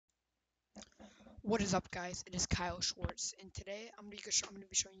What is up, guys? It is Kyle Schwartz, and today I'm gonna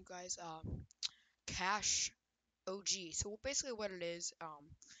be showing you guys Cash OG. So basically, what it is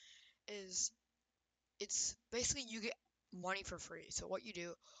it's basically you get money for free. So what you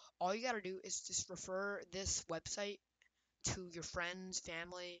do, all you gotta do is just refer this website to your friends,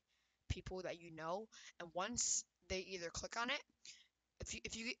 family, people that you know, and once they either click on it,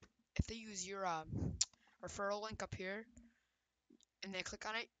 if they use your referral link up here and they click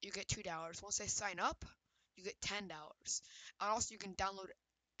on it, you get $2. Once they sign up, you get $10. And also, you can download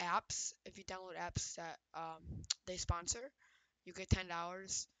apps. If you download apps that they sponsor, you get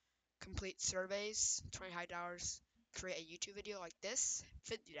 $10. Complete surveys, $25. Create a YouTube video like this,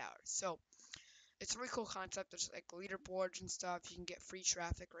 $50. So it's a really cool concept. There's like leaderboards and stuff. You can get free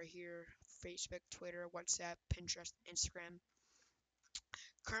traffic right here: Facebook, Twitter, WhatsApp, Pinterest, Instagram.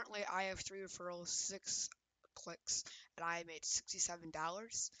 Currently, I have 3 referrals, 6 clicks, and I made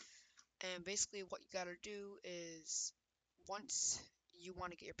 $67. And basically, what you gotta do is once you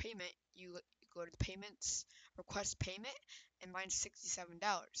want to get your payment, you go to the payments, request payment, and mine's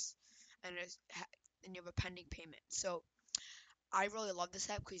 $67, and and you have a pending payment. So I really love this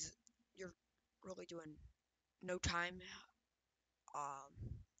app because you're really doing no time.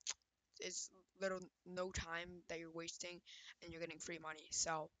 Um, it's little no time that you're wasting, and you're getting free money.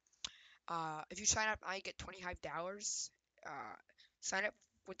 So if you sign up, I get $25. Uh, Sign up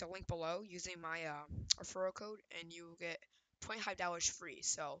with the link below using my referral code, and you get $25 free.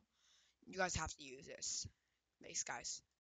 So you guys have to use this. Thanks, guys.